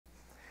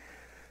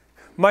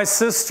My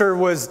sister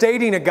was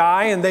dating a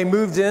guy and they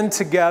moved in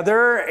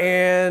together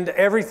and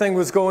everything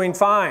was going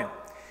fine.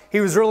 He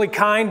was really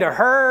kind to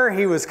her,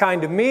 he was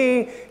kind to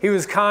me, he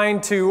was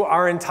kind to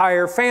our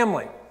entire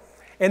family.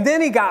 And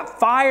then he got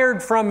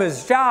fired from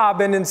his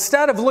job, and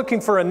instead of looking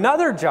for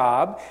another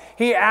job,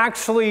 he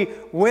actually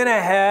went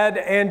ahead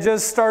and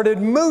just started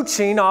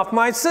mooching off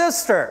my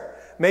sister.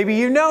 Maybe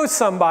you know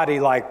somebody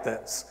like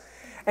this.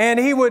 And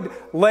he would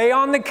lay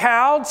on the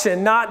couch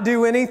and not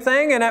do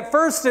anything. And at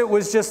first it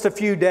was just a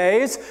few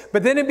days,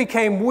 but then it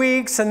became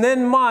weeks and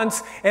then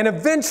months and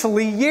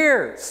eventually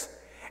years.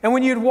 And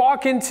when you'd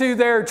walk into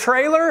their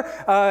trailer,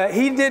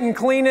 he didn't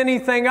clean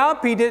anything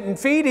up. He didn't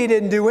feed. He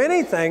didn't do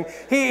anything.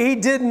 He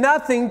did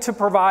nothing to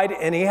provide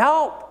any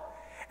help.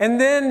 And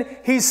then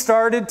he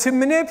started to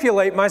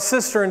manipulate my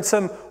sister in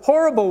some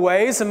horrible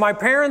ways, and my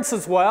parents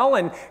as well,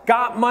 and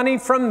got money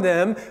from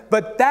them.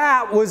 But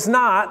that was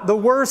not the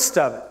worst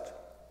of it.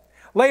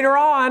 Later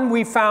on,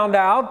 we found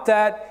out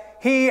that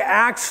he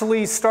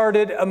actually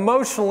started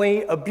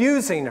emotionally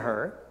abusing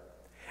her.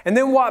 And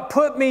then what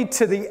put me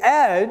to the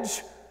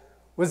edge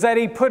was that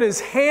he put his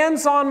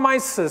hands on my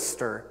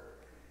sister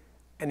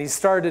and he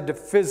started to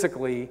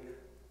physically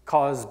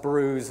cause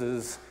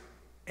bruises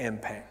and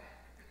pain.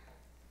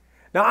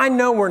 Now, I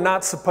know we're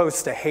not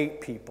supposed to hate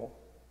people.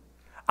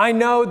 I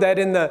know that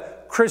in the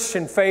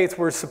Christian faith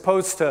we're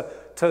supposed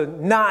to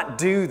not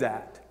do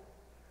that.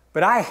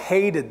 But I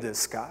hated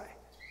this guy.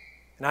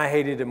 And I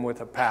hated him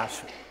with a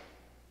passion.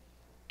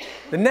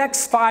 The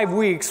next 5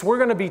 weeks, we're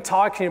going to be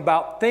talking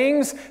about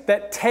things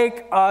that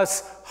take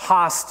us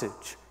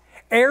hostage.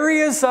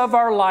 Areas of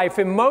our life,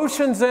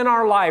 emotions in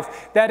our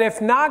life that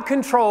if not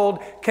controlled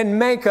can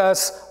make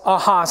us a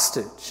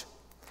hostage.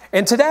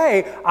 And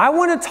today, I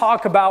want to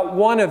talk about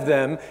one of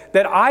them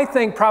that I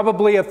think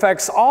probably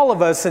affects all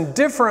of us in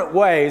different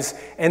ways,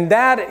 and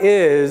that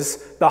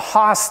is the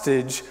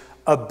hostage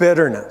of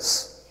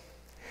bitterness.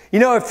 You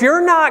know, if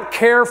you're not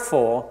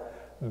careful,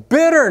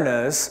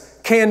 bitterness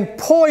can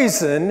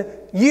poison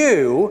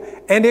you,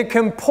 and it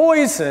can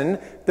poison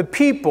the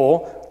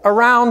people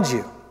around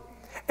you.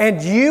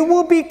 And you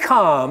will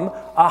become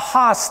a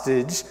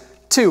hostage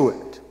to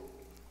it.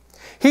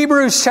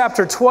 Hebrews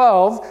chapter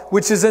 12,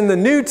 which is in the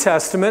New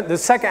Testament, the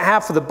second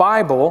half of the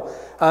Bible,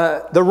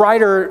 the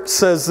writer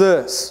says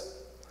this: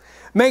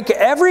 "Make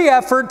every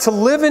effort to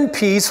live in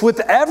peace with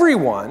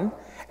everyone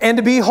and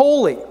to be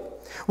holy.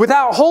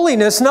 Without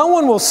holiness, no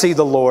one will see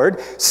the Lord.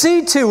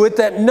 See to it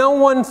that no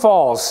one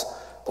falls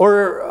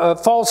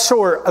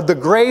short of the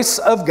grace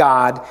of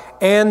God,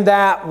 and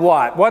that"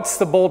 what? What's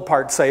the bold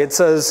part say? It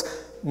says,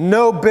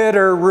 "No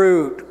bitter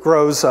root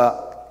grows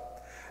up."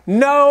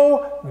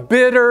 No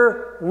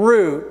bitter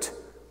root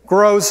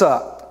grows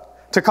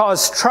up to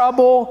cause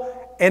trouble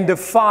and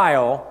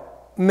defile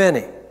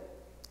many.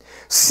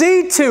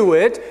 See to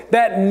it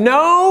that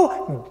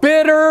no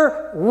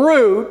bitter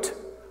root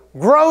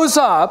grows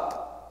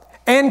up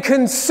and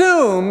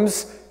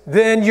consumes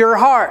then your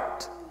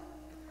heart.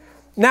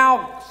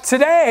 Now,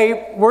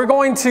 today, we're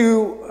going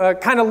to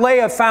kind of lay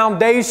a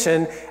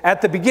foundation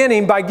at the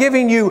beginning by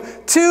giving you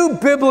two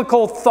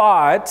biblical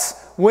thoughts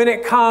when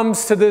it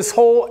comes to this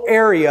whole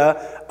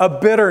area of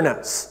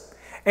bitterness.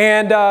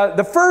 And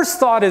the first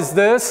thought is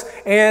this,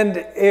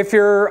 and if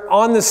you're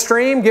on the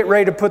stream, get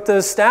ready to put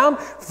this down.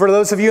 For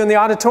those of you in the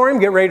auditorium,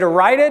 get ready to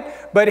write it.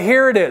 But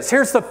here it is.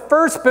 Here's the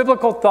first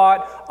biblical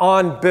thought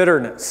on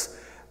bitterness.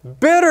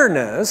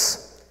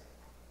 Bitterness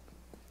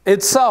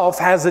itself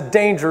has a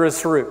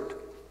dangerous root.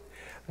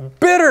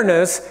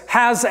 Bitterness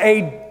has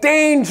a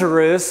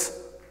dangerous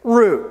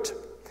root.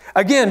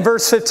 Again,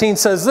 verse 15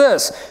 says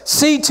this: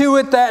 "See to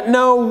it that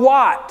no"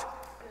 what?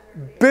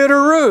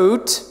 Bitter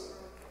root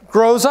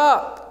grows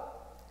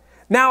up.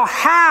 Now,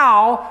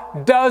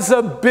 how does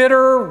a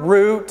bitter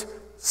root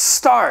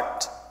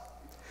start?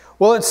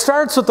 Well, it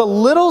starts with a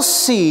little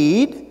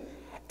seed,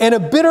 and a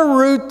bitter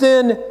root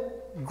then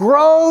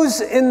grows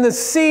in the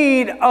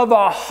seed of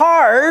a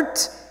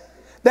heart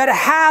that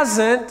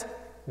hasn't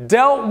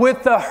dealt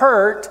with the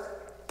hurt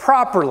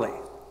properly.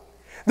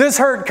 This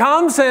hurt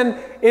comes and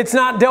it's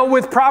not dealt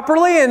with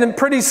properly, and then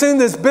pretty soon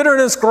this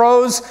bitterness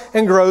grows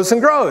and grows and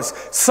grows.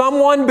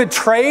 Someone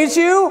betrays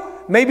you.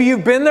 Maybe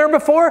you've been there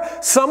before.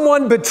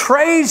 Someone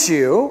betrays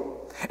you,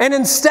 and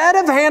instead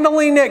of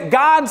handling it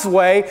God's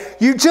way,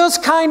 you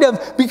just kind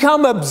of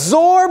become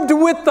absorbed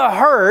with the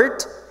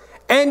hurt,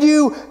 and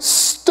you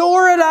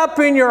store it up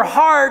in your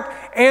heart,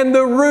 and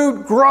the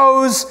root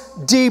grows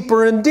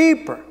deeper and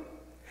deeper.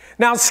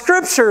 Now,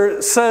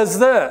 Scripture says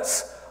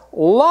this: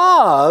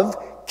 love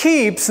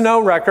keeps no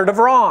record of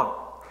wrong.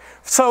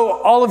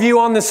 So all of you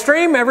on the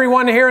stream,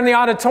 everyone here in the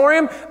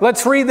auditorium,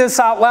 let's read this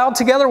out loud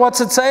together.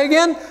 What's it say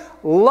again?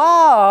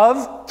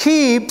 Love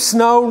keeps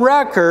no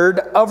record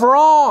of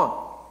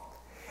wrong.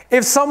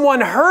 If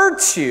someone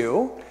hurts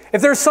you,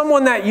 if there's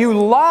someone that you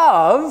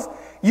love,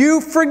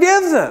 you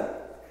forgive them.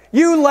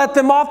 You let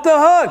them off the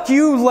hook.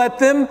 You let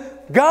them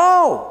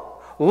go.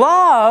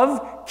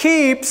 Love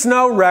keeps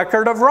no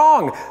record of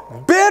wrong.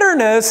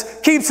 Bitterness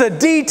keeps a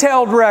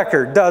detailed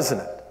record, doesn't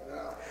it?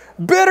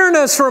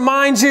 Bitterness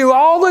reminds you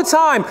all the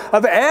time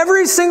of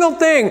every single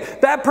thing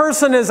that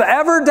person has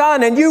ever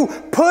done, and you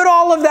put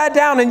all of that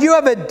down and you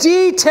have a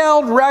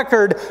detailed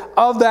record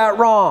of that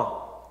wrong.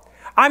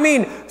 I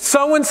mean,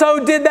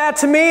 so-and-so did that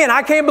to me and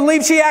I can't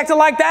believe she acted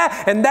like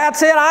that, and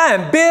that's it. I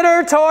am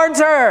bitter towards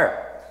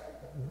her.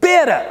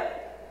 Bitter.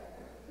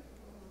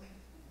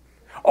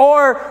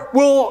 Or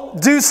we'll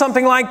do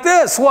something like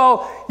this.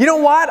 Well, you know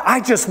what? I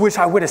just wish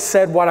I would have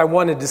said what I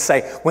wanted to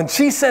say. When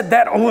she said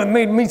that, oh, it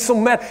made me so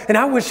mad. And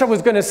I wish I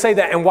was going to say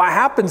that. And what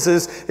happens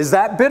is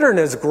that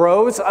bitterness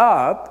grows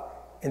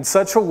up in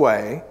such a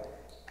way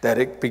that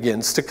it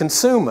begins to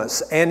consume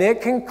us. And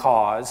it can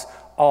cause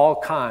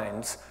all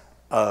kinds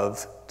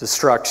of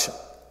destruction.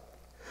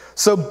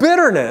 So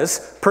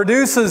bitterness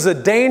produces a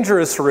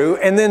dangerous root.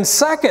 And then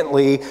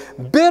secondly,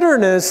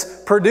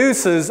 bitterness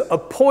produces a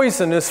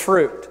poisonous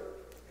fruit.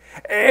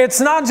 It's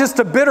not just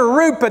a bitter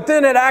root, but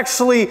then it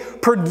actually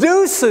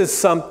produces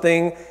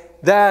something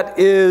that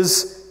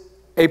is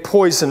a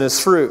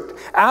poisonous fruit.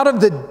 Out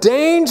of the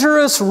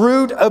dangerous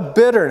root of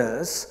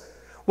bitterness,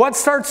 what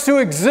starts to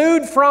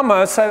exude from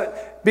us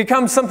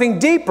becomes something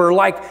deeper,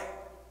 like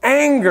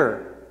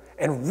anger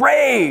and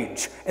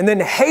rage and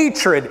then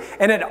hatred.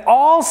 And it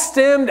all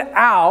stemmed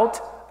out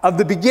of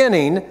the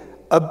beginning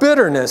of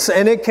bitterness.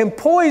 And it can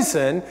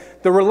poison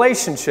the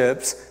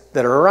relationships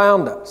that are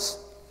around us.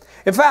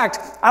 In fact,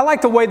 I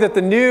like the way that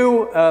the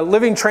New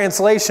Living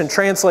Translation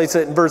translates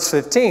it in verse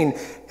 15.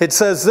 It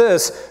says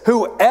this: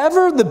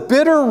 whenever the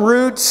bitter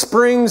root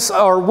springs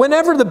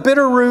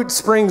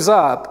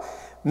up,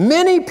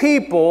 many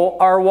people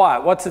are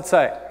what? What's it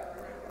say?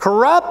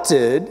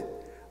 Corrupted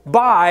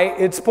by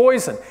its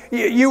poison.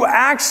 You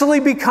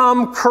actually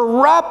become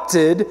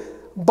corrupted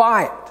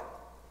by it.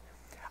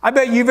 I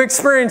bet you've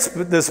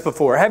experienced this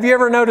before. Have you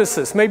ever noticed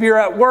this? Maybe you're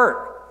at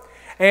work.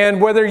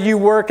 And whether you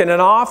work in an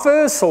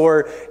office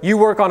or you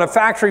work on a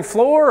factory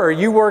floor or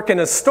you work in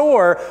a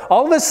store,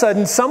 all of a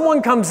sudden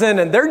someone comes in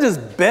and they're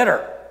just bitter.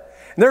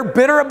 And they're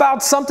bitter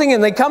about something,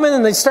 and they come in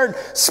and they start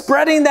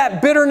spreading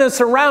that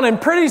bitterness around. And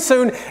pretty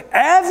soon,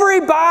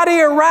 everybody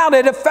around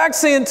it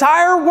affects the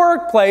entire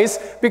workplace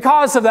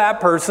because of that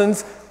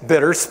person's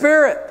bitter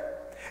spirit.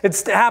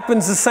 It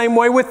happens the same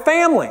way with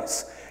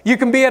families. You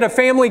can be at a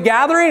family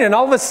gathering and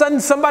all of a sudden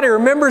somebody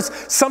remembers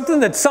something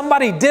that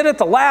somebody did at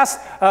the last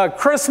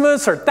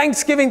Christmas or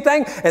Thanksgiving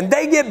thing, and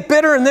they get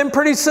bitter, and then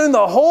pretty soon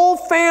the whole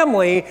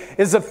family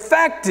is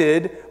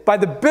affected by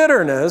the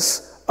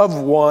bitterness of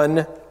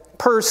one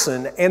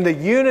person, and the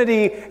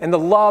unity and the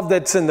love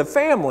that's in the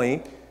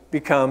family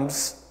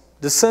becomes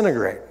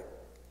disintegrated.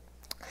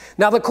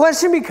 Now the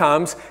question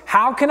becomes,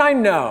 how can I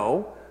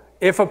know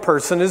if a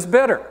person is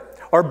bitter?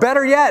 Or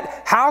better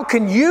yet, how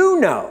can you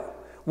know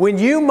when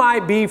you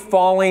might be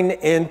falling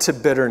into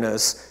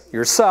bitterness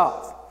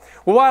yourself?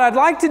 Well, what I'd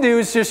like to do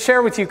is just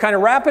share with you, kind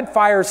of rapid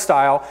fire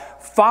style,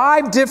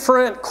 5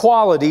 different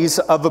qualities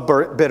of a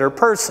bitter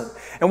person.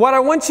 And what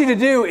I want you to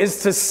do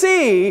is to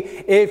see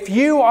if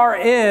you are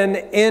in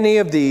any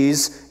of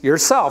these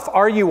yourself.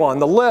 Are you on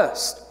the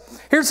list?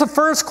 Here's the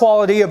first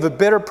quality of a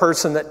bitter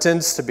person that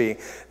tends to be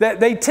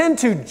that they tend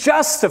to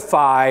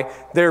justify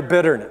their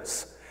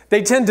bitterness.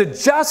 They tend to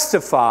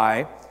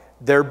justify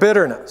their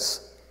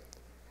bitterness.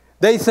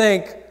 They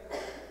think,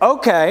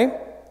 okay,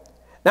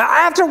 now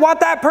after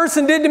what that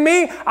person did to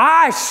me,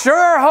 I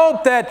sure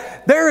hope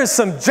that there is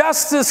some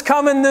justice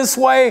coming this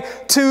way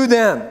to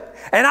them.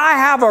 And I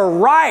have a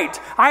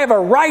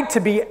right to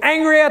be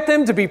angry at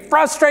them, to be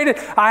frustrated.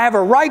 I have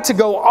a right to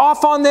go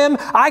off on them.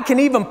 I can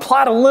even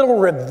plot a little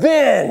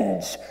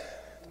revenge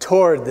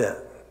toward them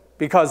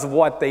because of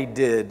what they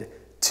did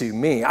to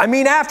me. I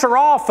mean, after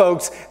all,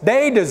 folks,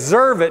 they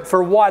deserve it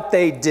for what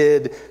they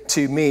did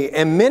to me.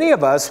 And many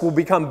of us will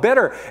become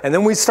bitter, and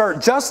then we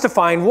start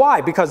justifying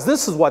why, because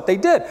this is what they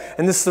did,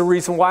 and this is the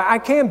reason why I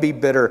can be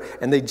bitter,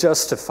 and they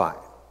justify it.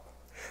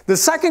 The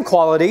second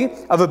quality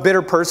of a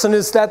bitter person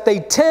is that they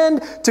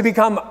tend to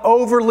become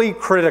overly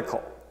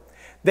critical.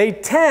 They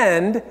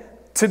tend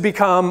to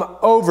become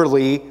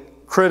overly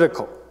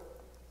critical.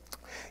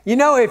 You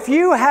know, if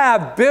you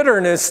have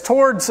bitterness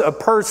towards a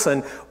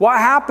person, what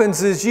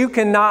happens is you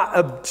cannot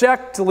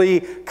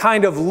objectively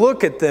kind of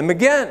look at them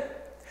again.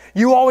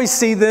 You always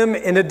see them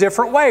in a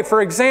different way.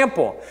 For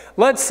example,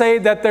 let's say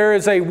that there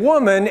is a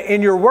woman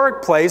in your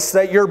workplace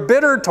that you're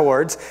bitter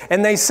towards,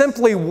 and they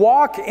simply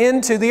walk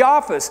into the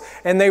office,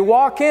 and they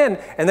walk in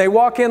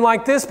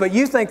like this, but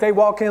you think they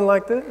walk in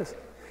like this.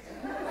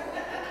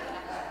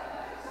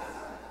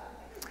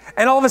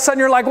 And all of a sudden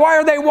you're like, why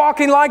are they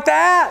walking like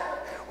that?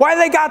 Why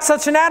they got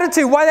such an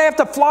attitude? Why they have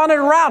to flaunt it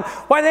around?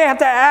 Why they have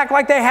to act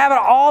like they have it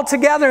all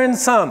together in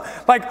some?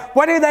 Like,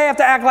 why do they have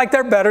to act like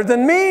they're better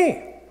than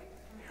me?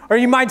 Or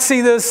you might see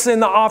this in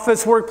the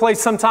office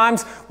workplace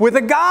sometimes with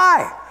a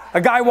guy.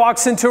 A guy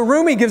walks into a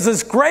room, he gives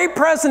this great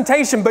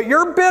presentation, but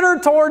you're bitter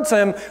towards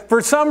him for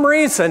some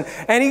reason,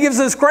 and he gives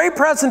this great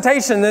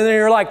presentation, and then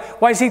you're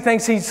like, why does he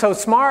think he's so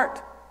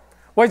smart?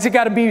 Why does he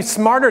got to be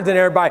smarter than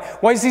everybody?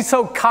 Why is he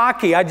so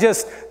cocky? I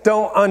just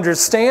don't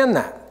understand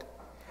that.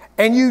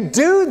 And you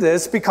do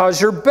this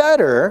because you're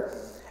bitter,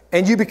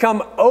 and you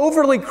become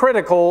overly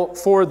critical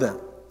for them.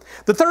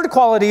 The third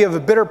quality of a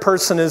bitter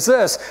person is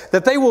this,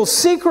 that they will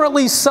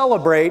secretly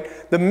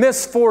celebrate the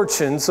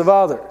misfortunes of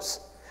others.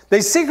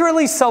 They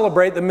secretly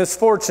celebrate the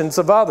misfortunes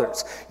of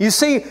others. You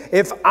see,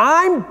 if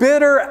I'm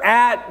bitter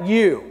at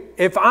you,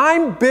 if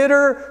I'm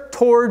bitter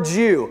towards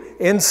you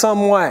in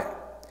some way,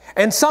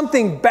 and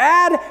something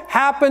bad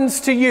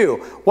happens to you,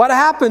 what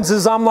happens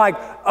is I'm like,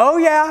 oh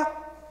yeah,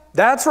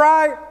 that's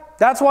right.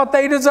 That's what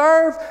they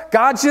deserve.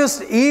 God's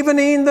just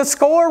evening the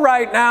score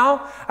right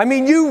now. I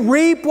mean, you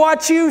reap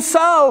what you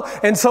sow.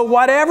 And so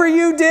whatever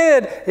you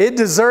did, it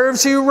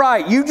deserves you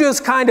right. You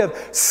just kind of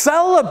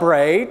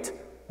celebrate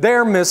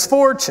their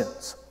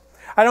misfortunes.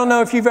 I don't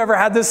know if you've ever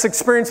had this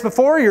experience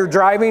before. You're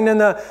driving in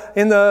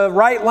the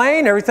right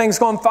lane. Everything's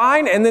going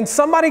fine. And then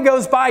somebody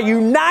goes by you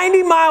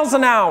 90 miles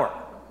an hour.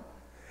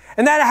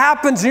 And that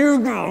happens, you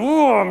go,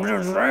 oh, I'm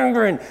just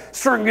angry and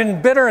start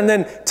getting bitter. And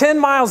then 10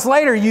 miles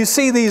later, you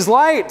see these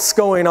lights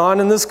going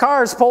on and this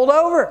car is pulled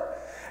over.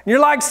 And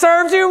you're like,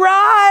 serves you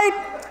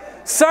right.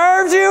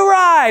 Serves you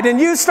right. And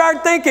you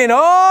start thinking,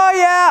 oh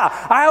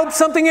yeah, I hope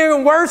something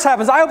even worse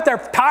happens. I hope their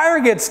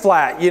tire gets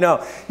flat. You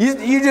know,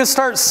 you just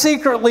start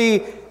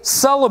secretly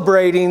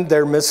celebrating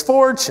their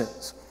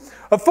misfortunes.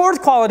 A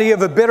fourth quality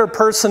of a bitter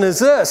person is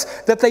this,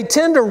 that they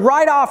tend to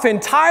write off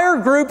entire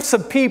groups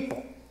of people.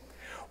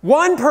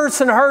 One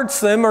person hurts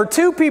them or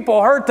two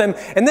people hurt them,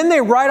 and then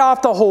they write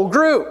off the whole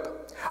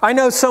group. I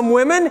know some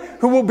women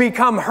who will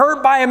become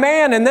hurt by a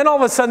man, and then all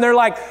of a sudden they're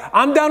like,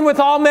 I'm done with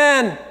all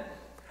men.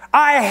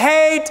 I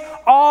hate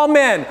all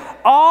men.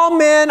 All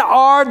men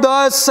are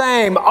the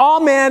same. All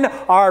men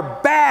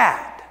are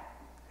bad.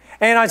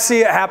 And I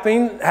see it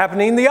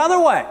happening the other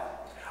way.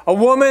 A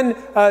woman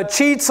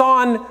cheats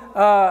on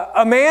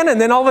a man, and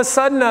then all of a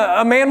sudden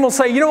a man will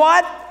say, you know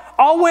what?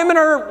 All women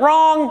are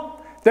wrong.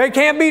 They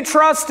can't be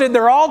trusted.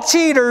 They're all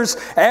cheaters.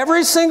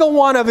 Every single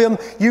one of them.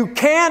 You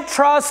can't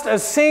trust a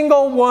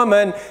single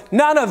woman.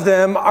 None of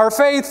them are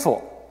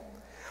faithful.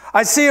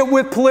 I see it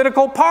with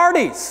political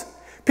parties.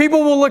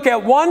 People will look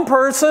at one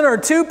person or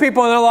two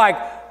people and they're like,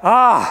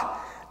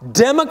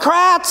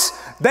 Democrats,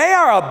 they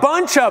are a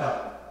bunch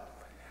of,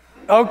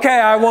 okay,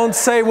 I won't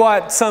say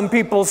what some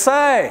people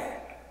say.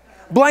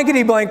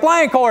 Blankety blank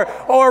blank,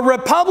 or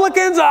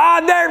Republicans,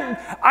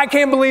 I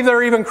can't believe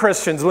they're even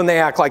Christians when they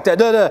act like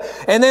that.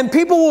 And then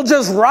people will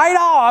just write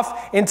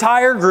off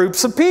entire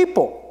groups of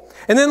people.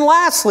 And then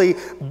lastly,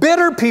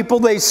 bitter people,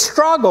 they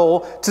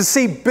struggle to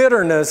see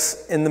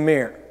bitterness in the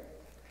mirror.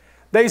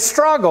 They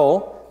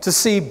struggle to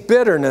see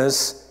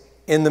bitterness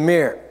in the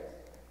mirror.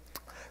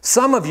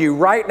 Some of you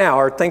right now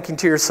are thinking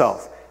to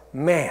yourself,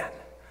 man,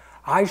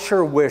 I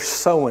sure wish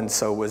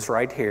so-and-so was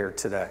right here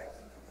today.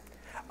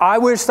 I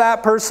wish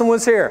that person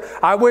was here.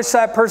 I wish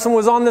that person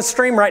was on the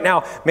stream right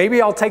now. Maybe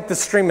I'll take the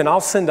stream and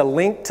I'll send a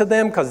link to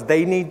them because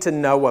they need to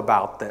know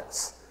about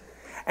this.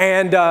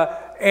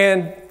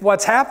 And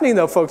what's happening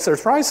though, folks,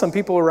 there's probably some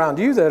people around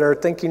you that are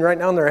thinking right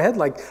now in their head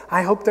like,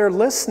 I hope they're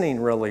listening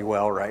really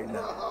well right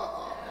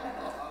now.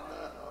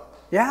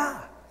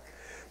 Yeah.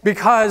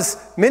 Because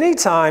many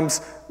times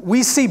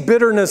we see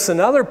bitterness in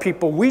other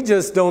people. We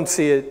just don't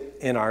see it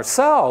in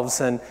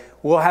ourselves. And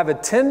we'll have a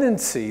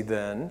tendency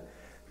then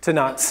to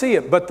not see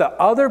it. But the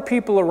other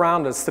people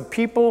around us, the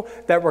people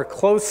that we're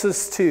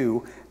closest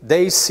to,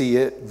 they see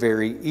it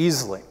very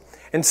easily.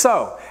 And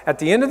so, at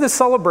the end of the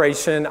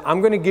celebration, I'm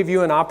going to give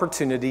you an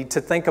opportunity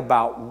to think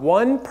about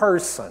one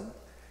person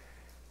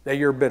that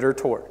you're bitter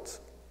towards.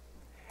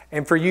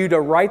 And for you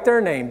to write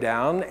their name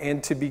down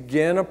and to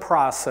begin a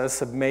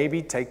process of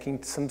maybe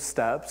taking some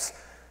steps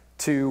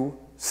to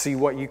see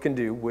what you can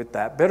do with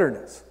that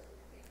bitterness.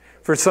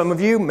 For some of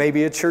you,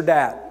 maybe it's your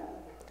dad.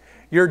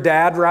 Your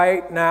dad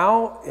right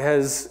now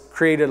has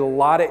created a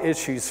lot of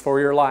issues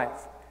for your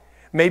life.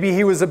 Maybe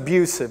he was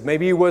abusive.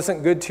 Maybe he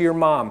wasn't good to your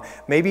mom.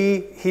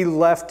 Maybe he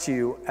left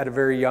you at a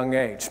very young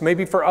age.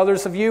 Maybe for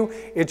others of you,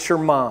 it's your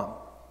mom.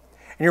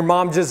 And your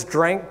mom just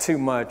drank too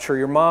much, or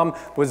your mom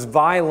was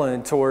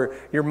violent, or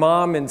your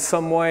mom in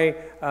some way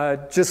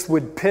just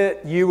would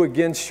pit you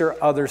against your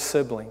other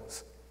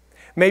siblings.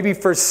 Maybe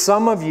for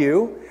some of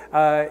you,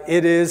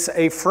 it is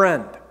a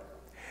friend.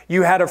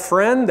 You had a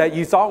friend that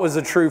you thought was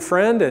a true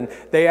friend, and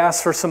they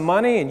asked for some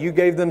money, and you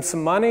gave them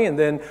some money, and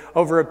then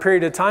over a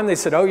period of time, they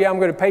said, oh yeah, I'm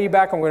going to pay you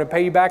back, I'm going to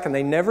pay you back, and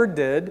they never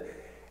did,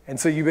 and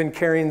so you've been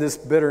carrying this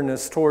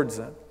bitterness towards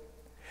them.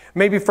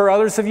 Maybe for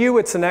others of you,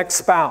 it's an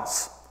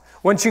ex-spouse.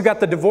 Once you got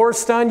the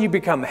divorce done, you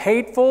become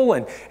hateful,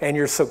 and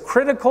you're so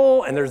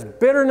critical, and there's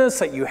bitterness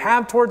that you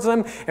have towards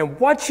them, and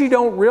what you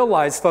don't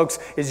realize, folks,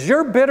 is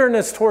your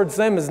bitterness towards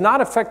them is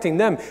not affecting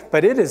them,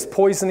 but it is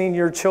poisoning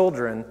your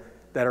children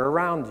that are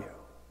around you.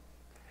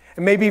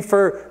 And maybe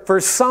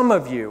for some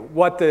of you,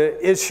 what the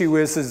issue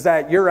is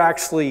that you're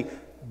actually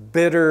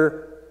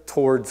bitter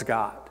towards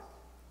God.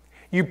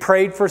 You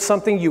prayed for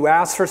something, you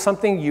asked for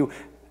something, you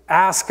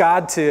asked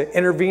God to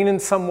intervene in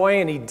some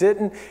way and He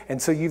didn't,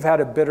 and so you've had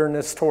a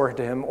bitterness toward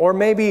Him. Or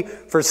maybe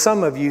for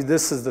some of you,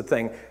 this is the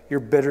thing, you're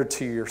bitter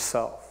to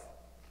yourself.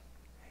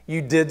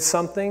 You did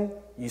something,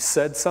 you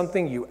said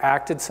something, you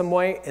acted some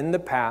way in the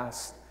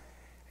past,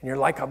 And you're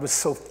like, I was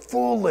so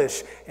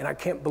foolish, and I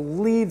can't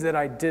believe that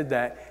I did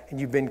that. And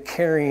you've been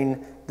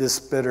carrying this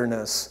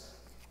bitterness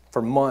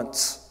for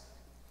months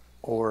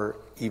or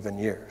even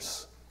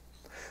years.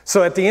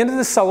 So at the end of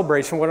the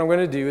celebration, what I'm going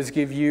to do is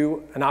give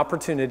you an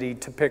opportunity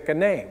to pick a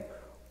name,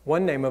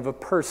 one name of a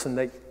person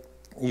that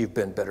you've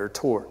been bitter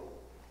toward.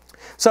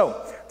 So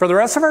for the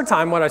rest of our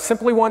time, what I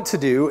simply want to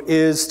do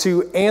is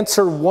to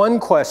answer one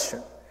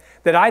question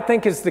that I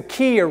think is the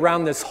key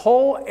around this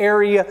whole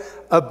area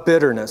of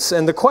bitterness.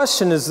 And the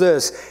question is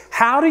this: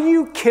 how do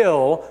you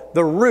kill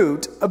the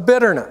root of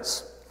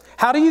bitterness?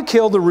 How do you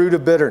kill the root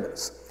of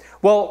bitterness?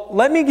 Well,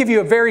 let me give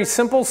you a very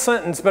simple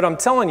sentence, but I'm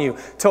telling you,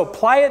 to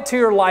apply it to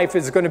your life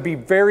is going to be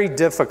very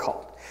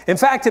difficult. In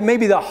fact, it may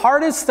be the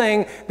hardest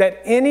thing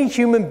that any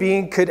human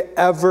being could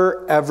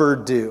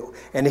ever do.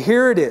 And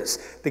here it is.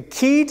 The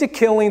key to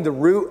killing the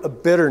root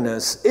of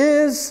bitterness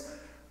is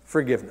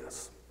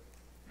forgiveness.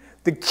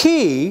 The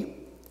key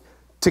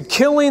to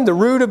killing the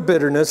root of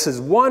bitterness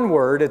is one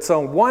word. It's a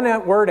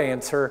one-word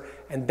answer,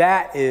 and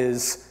that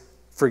is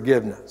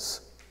forgiveness.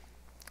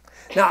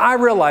 Now, I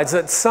realize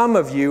that some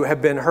of you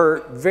have been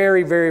hurt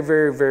very, very,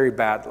 very, very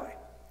badly.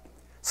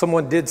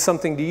 Someone did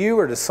something to you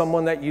or to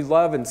someone that you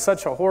love in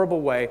such a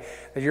horrible way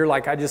that you're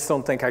like, I just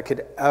don't think I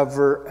could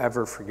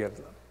ever forgive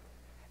them.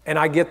 And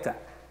I get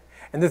that.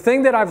 And the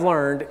thing that I've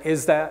learned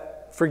is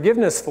that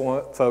forgiveness,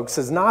 folks,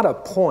 is not a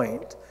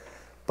point,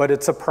 but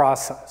it's a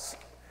process.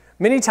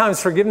 Many times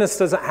forgiveness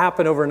doesn't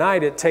happen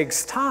overnight. It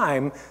takes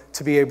time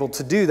to be able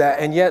to do that.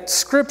 And yet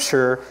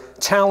Scripture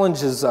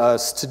challenges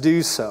us to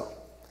do so.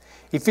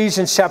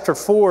 Ephesians chapter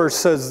 4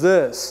 says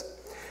this: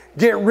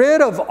 get rid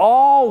of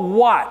all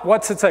what?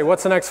 What's it say?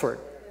 What's the next word?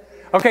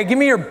 Okay, give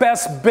me your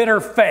best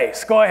bitter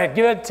face. Go ahead,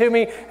 give it to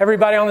me.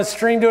 Everybody on the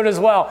stream, do it as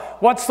well.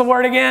 What's the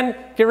word again?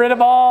 Get rid of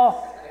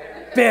all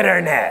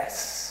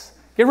bitterness.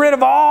 Get rid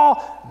of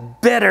all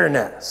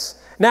bitterness.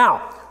 Now,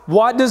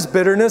 what does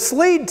bitterness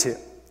lead to?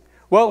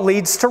 Well, it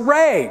leads to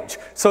rage.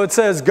 So it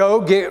says,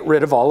 go get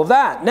rid of all of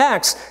that.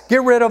 Next,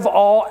 get rid of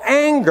all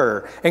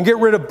anger, and get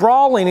rid of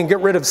brawling, and get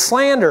rid of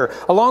slander,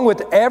 along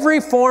with every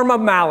form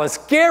of malice.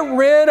 Get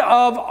rid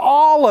of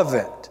all of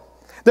it.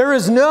 There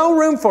is no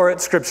room for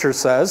it, Scripture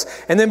says.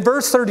 And then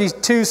verse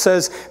 32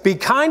 says, be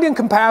kind and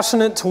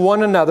compassionate to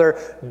one another,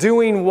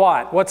 doing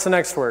what? What's the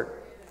next word?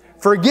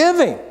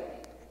 Forgiving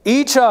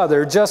each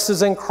other, just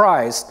as in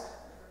Christ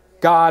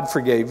God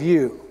forgave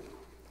you.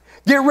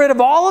 Get rid of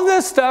all of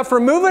this stuff,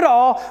 remove it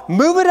all,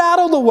 move it out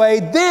of the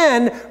way,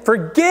 then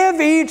forgive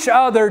each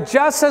other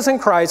just as in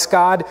Christ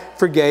God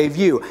forgave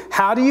you.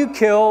 How do you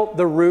kill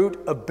the root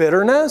of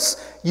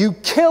bitterness? You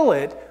kill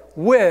it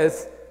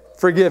with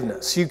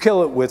forgiveness. You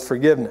kill it with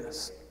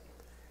forgiveness.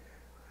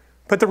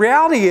 But the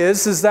reality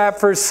is that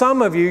for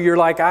some of you, you're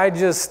like, I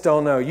just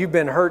don't know. You've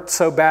been hurt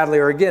so badly,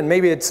 or again,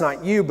 maybe it's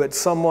not you, but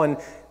someone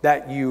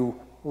that you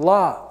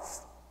love.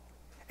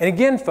 And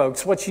again,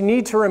 folks, what you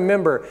need to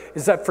remember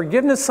is that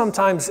forgiveness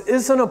sometimes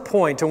isn't a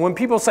point. And when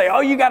people say, oh,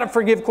 you got to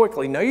forgive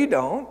quickly. No, you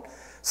don't.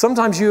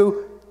 Sometimes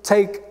you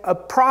take a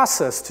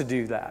process to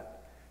do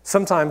that.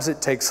 Sometimes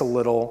it takes a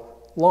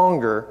little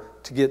longer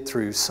to get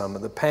through some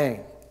of the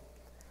pain.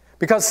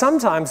 Because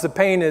sometimes the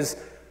pain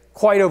is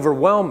quite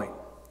overwhelming.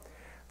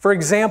 For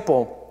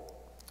example,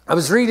 I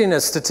was reading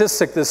a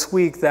statistic this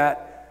week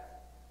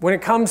that when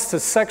it comes to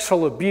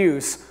sexual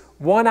abuse,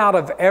 1 out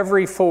of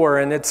every 4,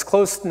 and it's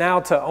close now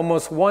to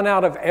almost 1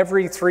 out of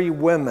every 3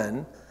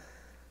 women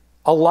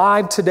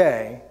alive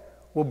today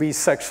will be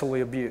sexually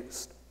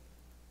abused.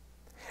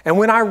 And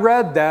when I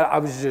read that, I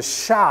was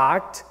just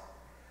shocked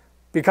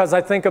because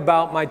I think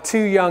about my 2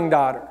 young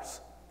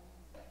daughters.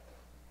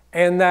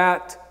 And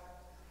that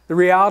the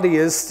reality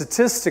is,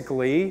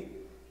 statistically,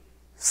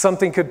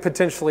 something could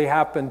potentially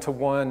happen to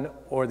one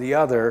or the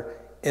other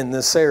in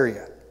this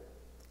area.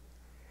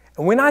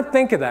 And when I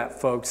think of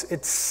that, folks,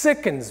 it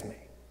sickens me.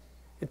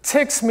 It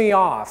ticks me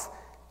off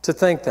to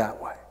think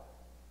that way.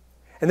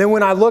 And then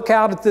when I look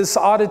out at this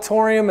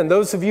auditorium, and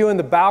those of you in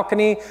the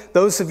balcony,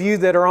 those of you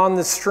that are on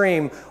the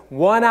stream,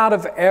 1 out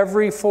of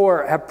every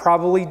 4 have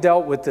probably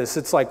dealt with this.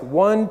 It's like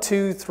 1,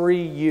 2,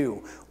 3,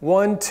 you.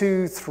 1,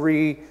 2,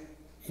 3,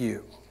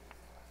 you.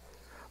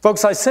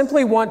 Folks, I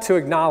simply want to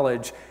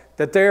acknowledge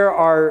that there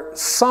are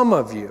some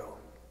of you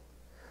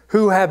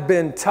who have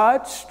been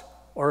touched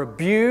or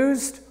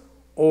abused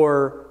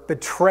or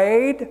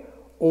betrayed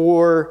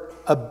or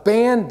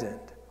abandoned,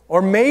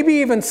 or maybe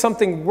even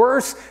something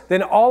worse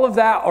than all of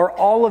that or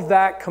all of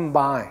that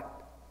combined.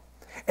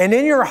 And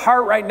in your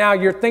heart right now,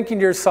 you're thinking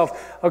to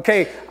yourself,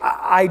 okay,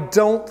 I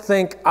don't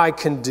think I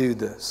can do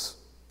this.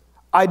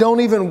 I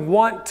don't even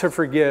want to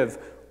forgive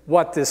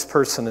what this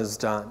person has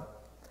done.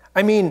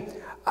 I mean,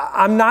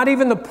 I'm not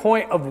even the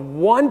point of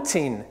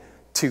wanting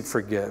to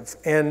forgive.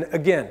 And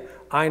again,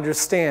 I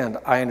understand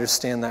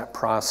that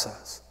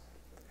process.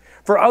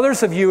 For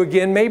others of you,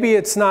 again, maybe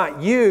it's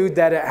not you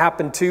that it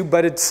happened to,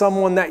 but it's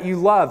someone that you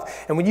love.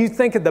 And when you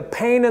think of the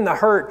pain and the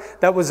hurt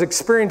that was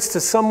experienced to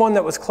someone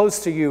that was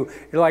close to you,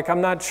 you're like,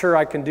 I'm not sure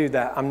I can do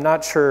that. I'm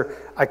not sure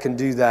I can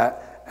do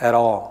that at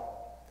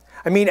all.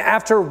 I mean,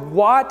 after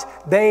what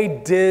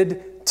they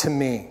did to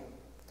me.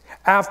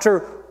 After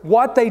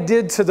what they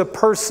did to the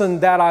person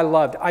that I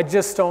loved, I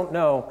just don't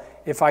know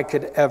if I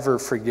could ever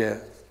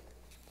forgive.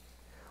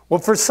 Well,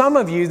 for some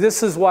of you,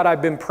 this is what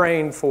I've been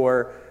praying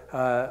for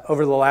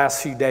over the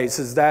last few days,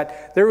 is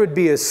that there would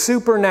be a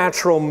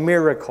supernatural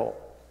miracle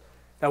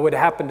that would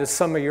happen to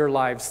some of your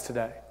lives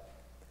today.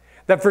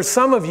 That for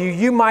some of you,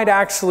 you might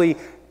actually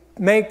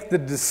make the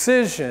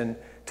decision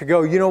to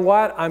go, you know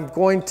what, I'm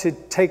going to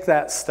take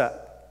that step.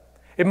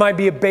 It might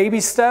be a baby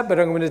step, but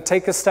I'm going to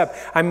take a step.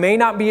 I may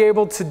not be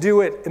able to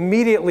do it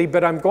immediately,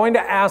 but I'm going to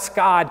ask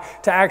God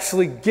to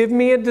actually give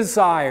me a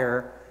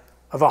desire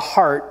of a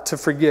heart to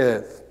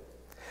forgive.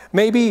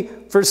 Maybe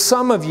for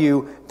some of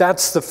you,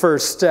 that's the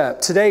first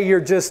step. Today,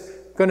 you're just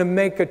going to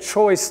make a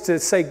choice to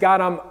say, God,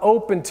 I'm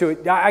open to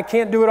it. I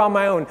can't do it on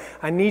my own.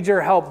 I need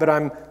your help, but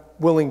I'm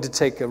willing to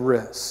take a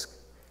risk.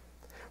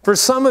 For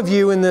some of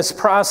you in this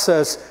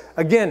process,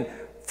 again,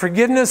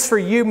 forgiveness for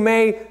you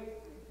may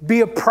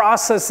be a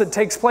process that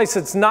takes place.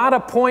 It's not a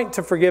point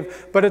to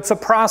forgive, but it's a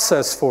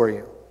process for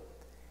you.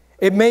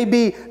 It may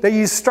be that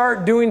you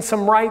start doing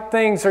some right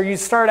things, or you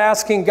start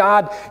asking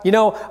God, you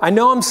know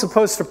I'm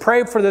supposed to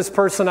pray for this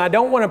person. I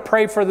don't want to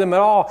pray for them at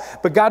all,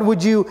 but God,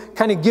 would you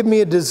kind of give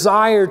me a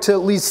desire to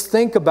at least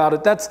think about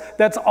it?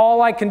 That's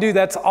all I can do.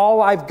 That's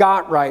all I've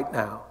got right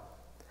now.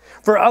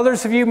 For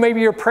others of you,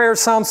 maybe your prayer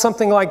sounds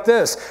something like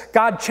this: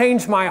 God,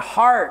 change my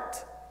heart.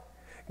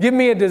 Give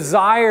me a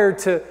desire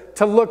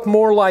to look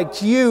more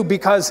like you,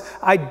 because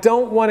I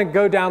don't want to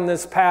go down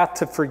this path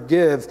to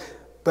forgive,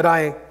 but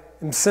I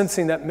am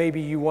sensing that maybe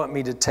you want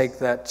me to take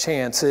that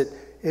chance.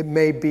 It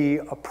may be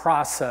a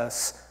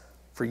process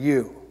for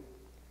you.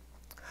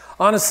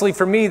 Honestly,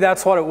 for me,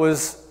 that's what it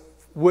was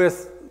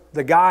with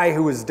the guy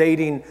who was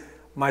dating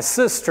my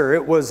sister.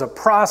 It was a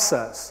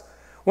process.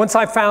 Once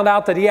I found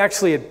out that he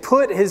actually had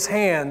put his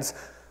hands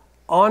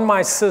on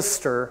my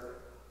sister,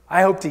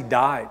 I hoped he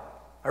died.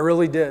 I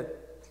really did.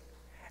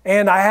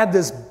 And I had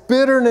this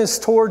bitterness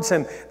towards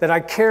him that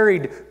I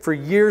carried for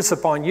years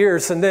upon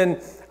years. And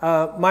then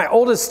my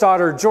oldest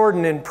daughter,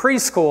 Jordan, in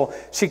preschool,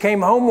 she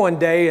came home one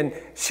day and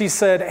she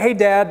said, hey,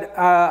 Dad,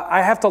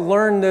 I have to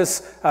learn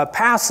this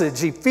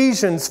passage,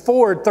 Ephesians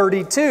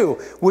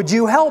 4:32. Would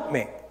you help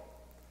me?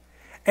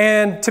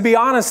 And to be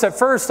honest, at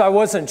first, I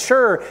wasn't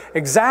sure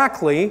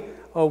exactly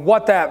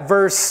what that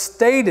verse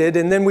stated,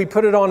 and then we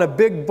put it on a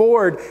big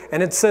board,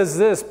 and it says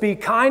this: be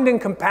kind and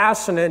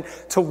compassionate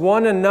to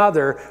one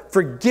another,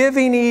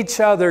 forgiving each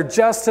other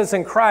just as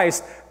in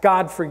Christ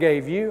God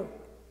forgave you.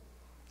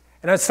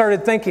 And I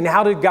started thinking,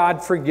 how did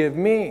God forgive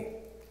me?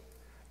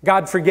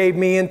 God forgave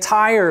me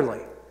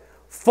entirely,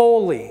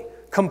 fully,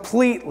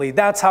 completely.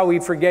 That's how he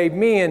forgave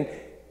me, and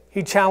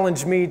he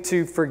challenged me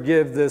to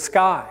forgive this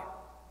guy.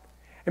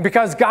 And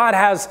because God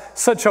has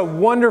such a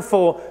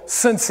wonderful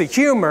sense of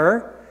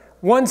humor,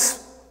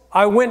 once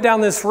I went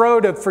down this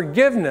road of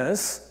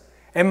forgiveness,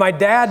 and my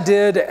dad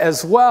did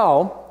as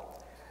well,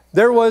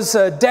 there was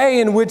a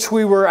day in which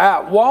we were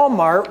at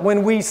Walmart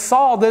when we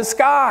saw this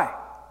guy.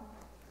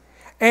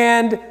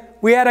 And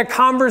we had a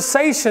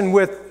conversation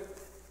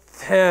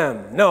with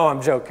him. No,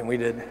 I'm joking, we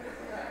didn't.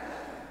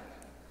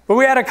 But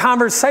we had a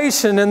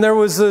conversation, and there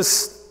was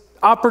this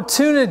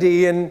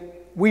opportunity, and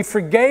we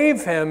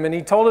forgave him, and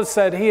he told us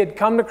that he had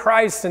come to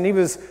Christ and he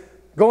was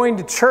going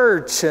to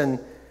church, and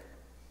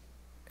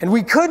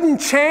we couldn't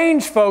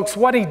change, folks,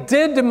 what he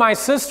did to my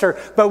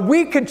sister, but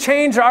we could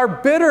change our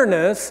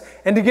bitterness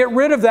and to get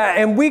rid of that,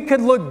 and we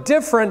could look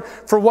different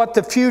for what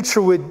the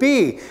future would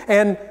be.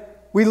 And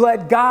we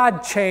let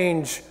God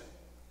change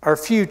our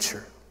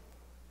future.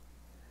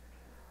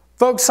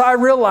 Folks, I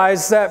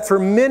realize that for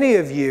many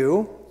of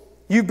you,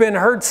 you've been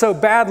hurt so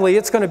badly,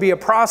 it's going to be a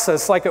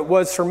process like it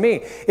was for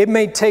me. It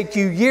may take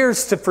you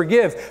years to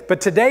forgive,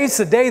 but today's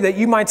the day that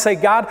you might say,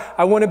 God,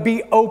 I want to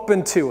be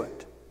open to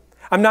it.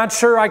 I'm not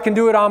sure I can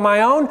do it on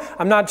my own.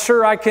 I'm not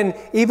sure I can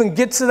even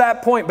get to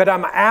that point, but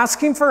I'm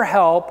asking for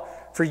help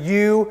for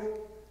you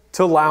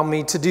to allow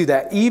me to do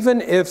that, even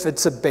if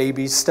it's a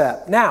baby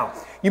step. Now,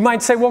 you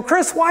might say, well,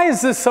 Chris, why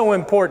is this so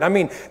important? I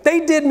mean,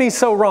 they did me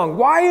so wrong.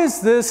 Why is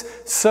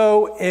this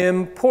so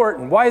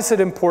important? Why is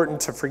it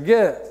important to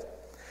forgive?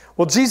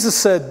 Well, Jesus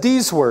said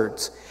these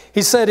words.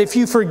 He said, if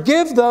you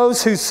forgive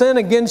those who sin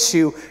against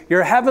you,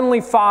 your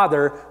heavenly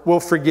Father will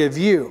forgive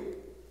you.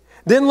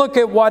 Then look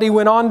at what he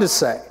went on to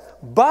say.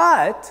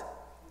 But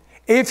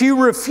if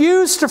you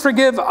refuse to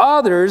forgive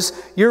others,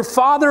 your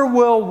Father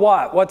will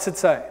what? What's it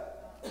say?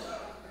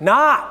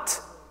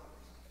 Not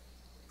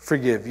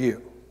forgive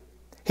you.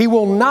 He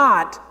will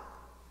not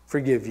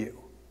forgive you.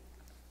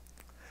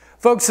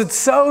 Folks, it's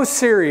so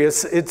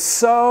serious, it's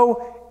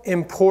so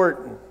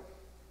important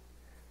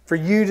for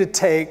you to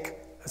take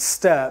a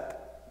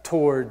step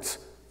towards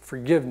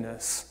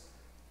forgiveness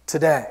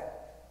today.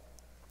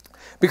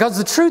 Because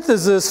the truth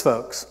is this,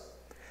 folks.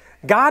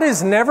 God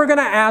is never going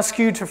to ask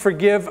you to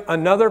forgive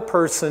another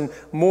person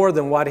more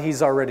than what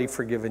he's already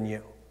forgiven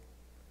you.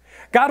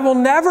 God will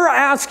never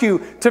ask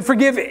you to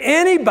forgive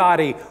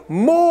anybody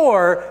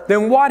more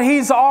than what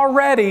he's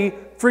already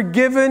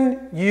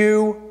forgiven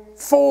you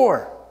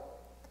for.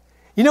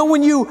 You know,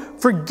 when you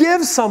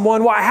forgive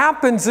someone, what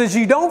happens is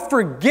you don't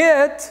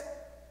forget.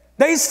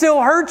 They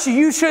still hurt you.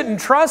 You shouldn't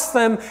trust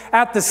them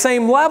at the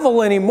same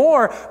level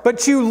anymore,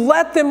 but you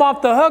let them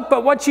off the hook.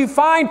 But what you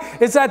find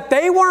is that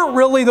they weren't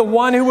really the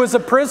one who was a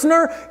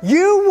prisoner.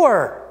 You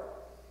were.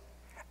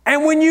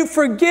 And when you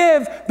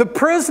forgive, the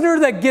prisoner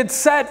that gets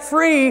set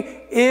free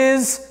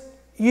is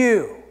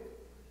you.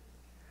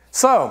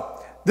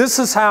 So, this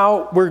is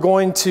how we're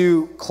going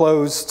to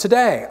close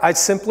today. I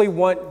simply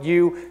want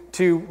you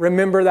to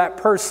remember that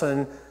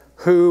person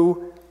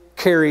who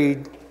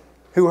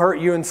hurt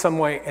you in some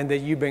way and that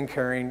you've been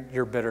carrying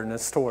your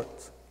bitterness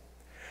towards.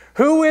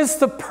 Who is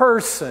the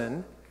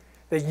person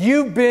that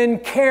you've been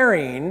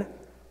carrying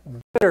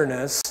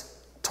bitterness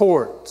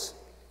towards?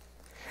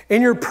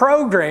 In your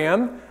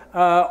program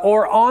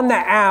or on the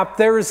app,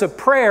 there is a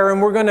prayer,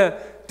 and we're going to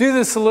do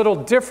this a little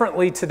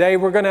differently today.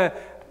 We're going to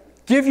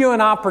give you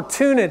an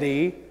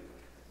opportunity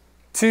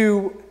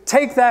to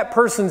take that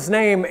person's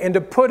name and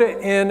to put it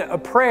in a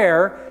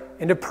prayer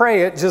and to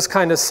pray it just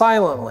kind of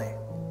silently.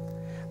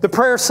 The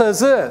prayer says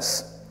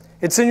this.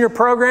 It's in your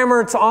program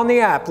or it's on the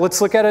app.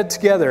 Let's look at it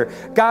together.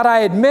 God, I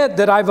admit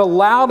that I've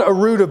allowed a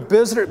root of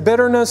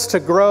bitterness to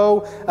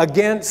grow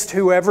against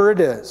whoever it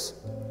is.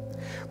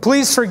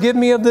 Please forgive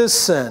me of this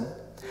sin.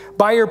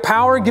 By your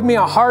power, give me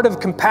a heart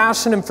of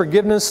compassion and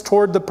forgiveness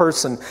toward the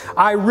person.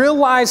 I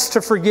realize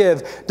to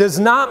forgive does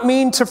not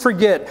mean to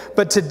forget,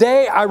 but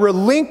today I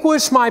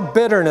relinquish my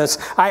bitterness.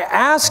 I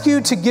ask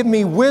you to give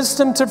me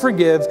wisdom to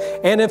forgive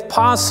and, if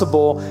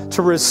possible,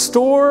 to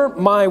restore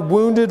my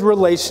wounded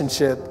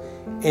relationship.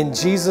 In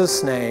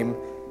Jesus' name,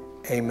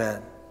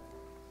 amen.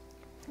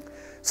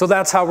 So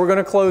that's how we're going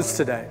to close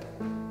today.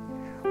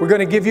 We're going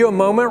to give you a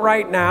moment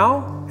right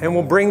now, and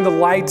we'll bring the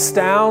lights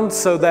down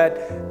so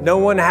that no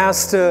one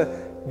has to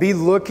be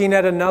looking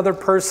at another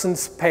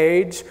person's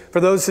page.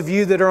 For those of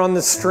you that are on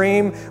the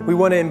stream, we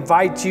want to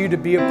invite you to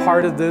be a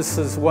part of this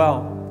as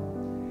well.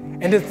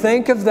 And to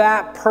think of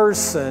that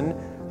person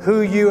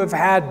who you have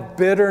had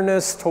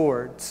bitterness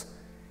towards.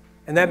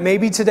 And that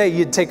maybe today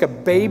you'd take a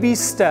baby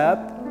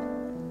step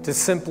to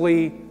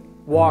simply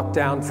walk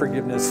down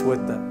forgiveness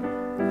with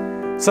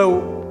them.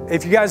 So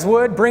if you guys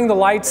would, bring the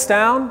lights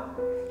down.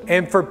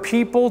 And for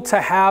people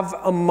to have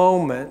a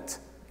moment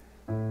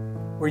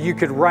where you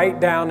could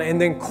write down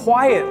and then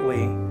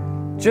quietly,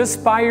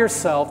 just by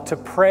yourself, to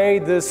pray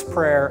this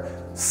prayer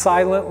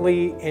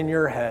silently in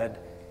your head,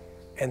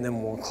 and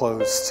then we'll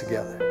close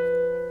together.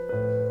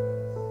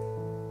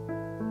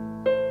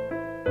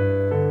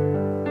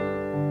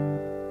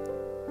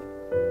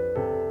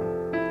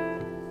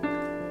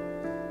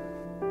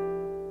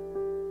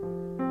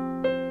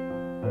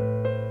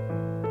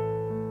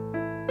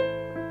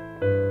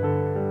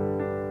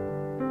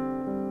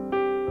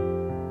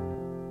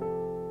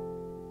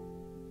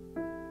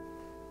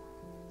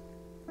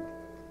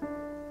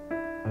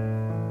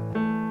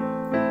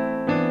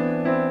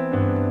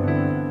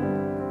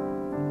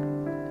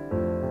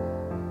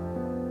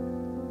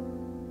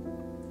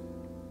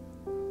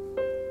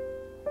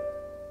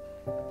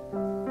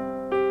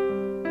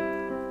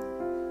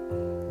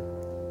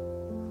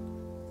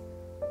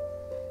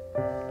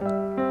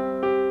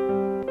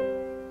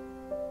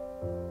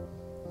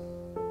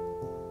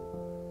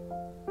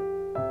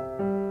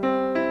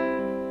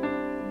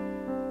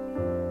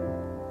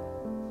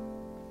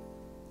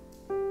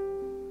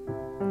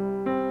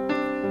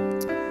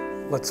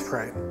 Let's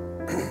pray.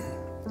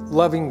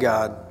 Loving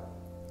God,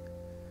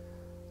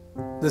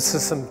 this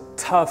is some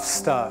tough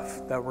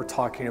stuff that we're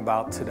talking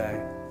about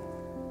today.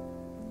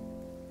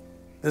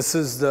 This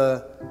is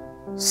the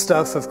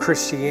stuff of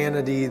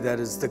Christianity that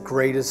is the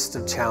greatest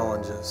of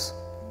challenges.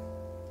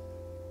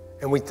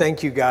 And we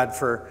thank you, God,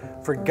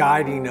 for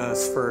guiding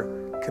us,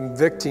 for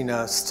convicting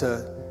us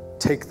to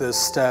take this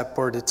step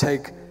or to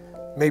take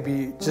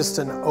maybe just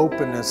an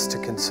openness to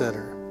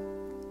consider.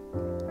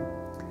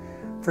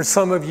 For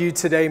some of you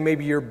today,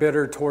 maybe you're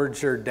bitter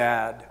towards your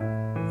dad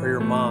or your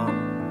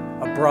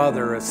mom, a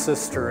brother, a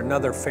sister,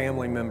 another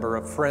family member,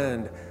 a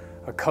friend,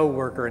 a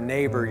coworker, a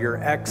neighbor, your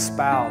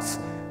ex-spouse,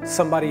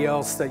 somebody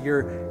else that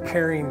you're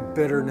carrying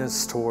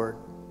bitterness toward.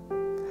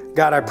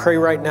 God, I pray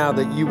right now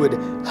that you would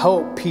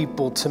help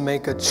people to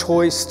make a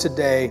choice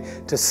today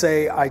to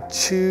say, I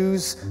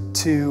choose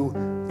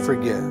to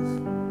forgive.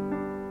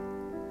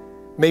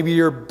 Maybe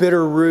your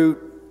bitter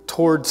root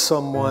towards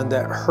someone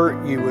that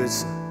hurt you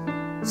is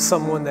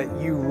someone that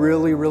you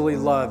really, really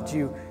loved.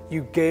 You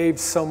gave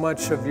so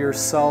much of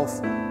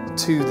yourself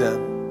to them.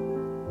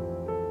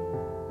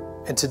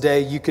 And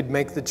today you could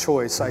make the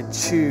choice, I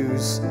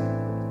choose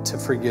to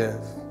forgive.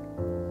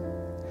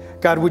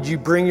 God, would you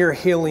bring your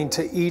healing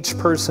to each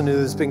person who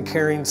has been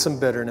carrying some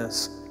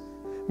bitterness?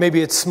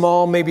 Maybe it's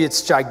small, maybe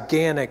it's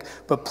gigantic,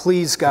 but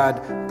please,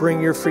 God, bring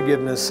your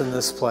forgiveness in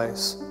this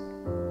place.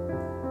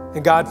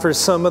 And God, for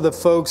some of the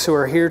folks who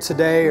are here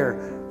today,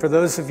 or for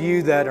those of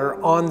you that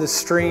are on the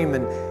stream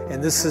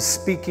and this is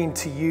speaking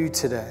to you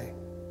today,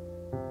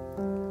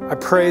 I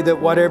pray that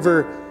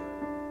whatever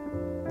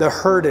the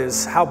hurt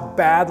is, how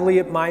badly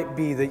it might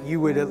be, that you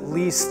would at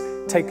least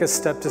take a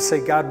step to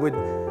say, God, would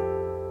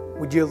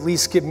would you at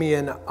least give me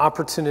an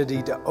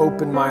opportunity to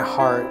open my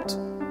heart?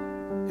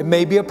 It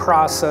may be a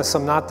process,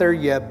 I'm not there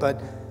yet,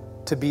 but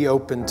to be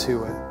open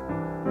to it.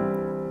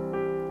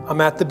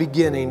 I'm at the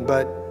beginning,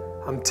 but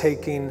I'm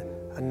taking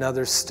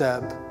another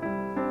step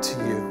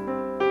to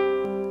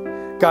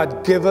you.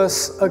 God, give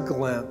us a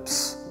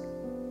glimpse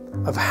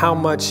of how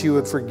much you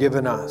have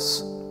forgiven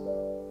us.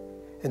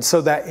 And so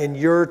that in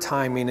your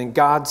timing, in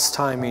God's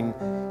timing,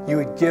 you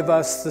would give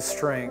us the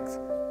strength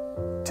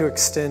to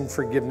extend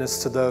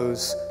forgiveness to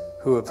those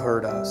who have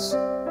hurt us.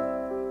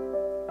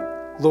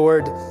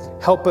 Lord,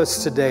 help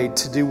us today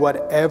to do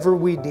whatever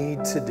we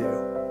need to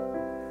do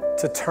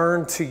to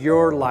turn to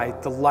your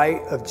light, the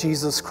light of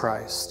Jesus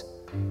Christ,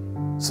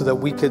 so that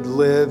we could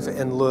live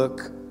and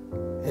look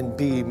and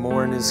be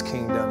more in his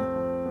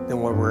kingdom than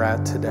where we're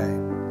at today.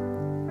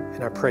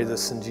 And I pray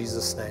this in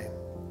Jesus' name.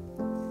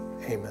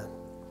 Amen.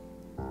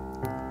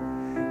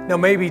 Now,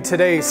 maybe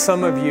today,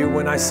 some of you,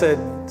 when I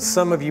said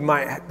some of you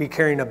might be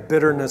carrying a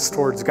bitterness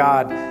towards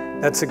God,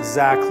 that's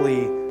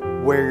exactly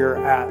where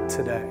you're at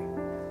today.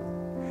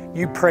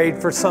 You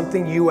prayed for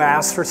something, you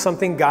asked for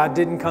something, God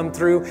didn't come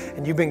through,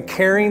 and you've been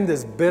carrying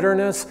this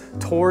bitterness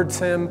towards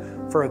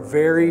him for a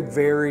very,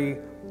 very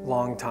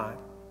long time.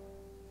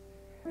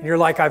 And you're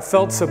like, I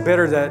felt so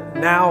bitter that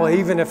now,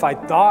 even if I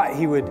thought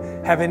he would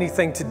have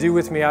anything to do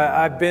with me,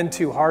 I've been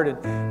too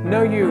hardened.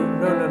 No.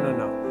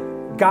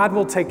 God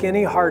will take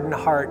any hardened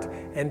heart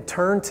and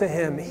turn to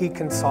him. He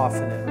can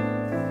soften it.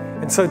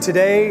 And so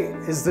today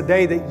is the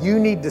day that you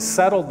need to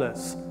settle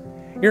this.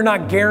 You're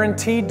not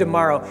guaranteed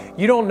tomorrow.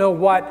 You don't know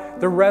what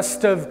the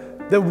rest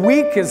of the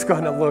week is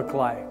going to look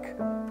like.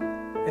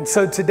 And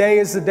so today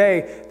is the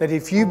day that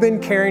if you've been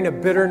carrying a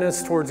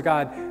bitterness towards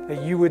God,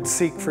 that you would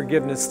seek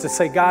forgiveness, to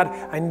say, God,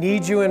 I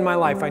need you in my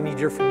life. I need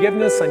your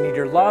forgiveness. I need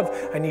your love.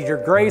 I need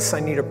your grace. I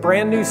need a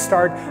brand new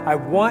start. I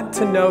want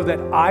to know that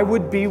I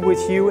would be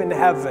with you in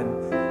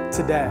heaven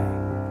today.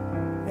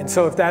 And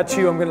so if that's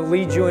you, I'm going to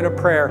lead you in a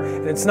prayer.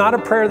 And it's not a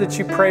prayer that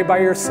you pray by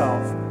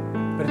yourself,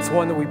 but it's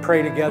one that we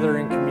pray together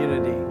in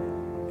community.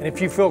 And if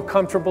you feel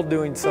comfortable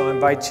doing so, I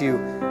invite you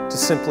to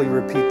simply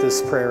repeat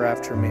this prayer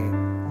after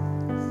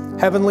me.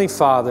 Heavenly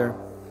Father,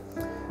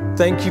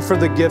 thank you for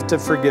the gift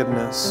of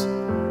forgiveness.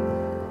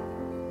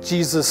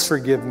 Jesus,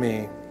 forgive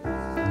me.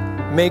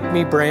 Make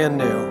me brand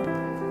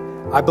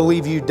new. I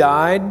believe you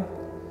died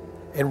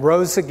and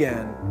rose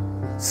again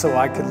so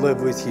I could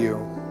live with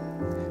you.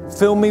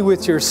 Fill me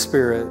with your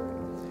Spirit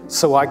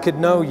so I could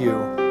know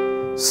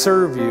you,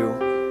 serve you,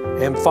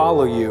 and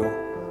follow you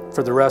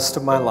for the rest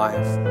of my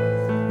life.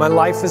 My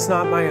life is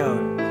not my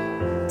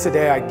own.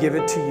 Today I give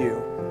it to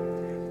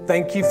you.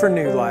 Thank you for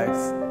new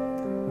life.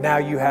 Now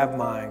you have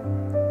mine.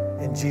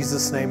 In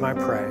Jesus' name I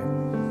pray.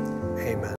 Amen.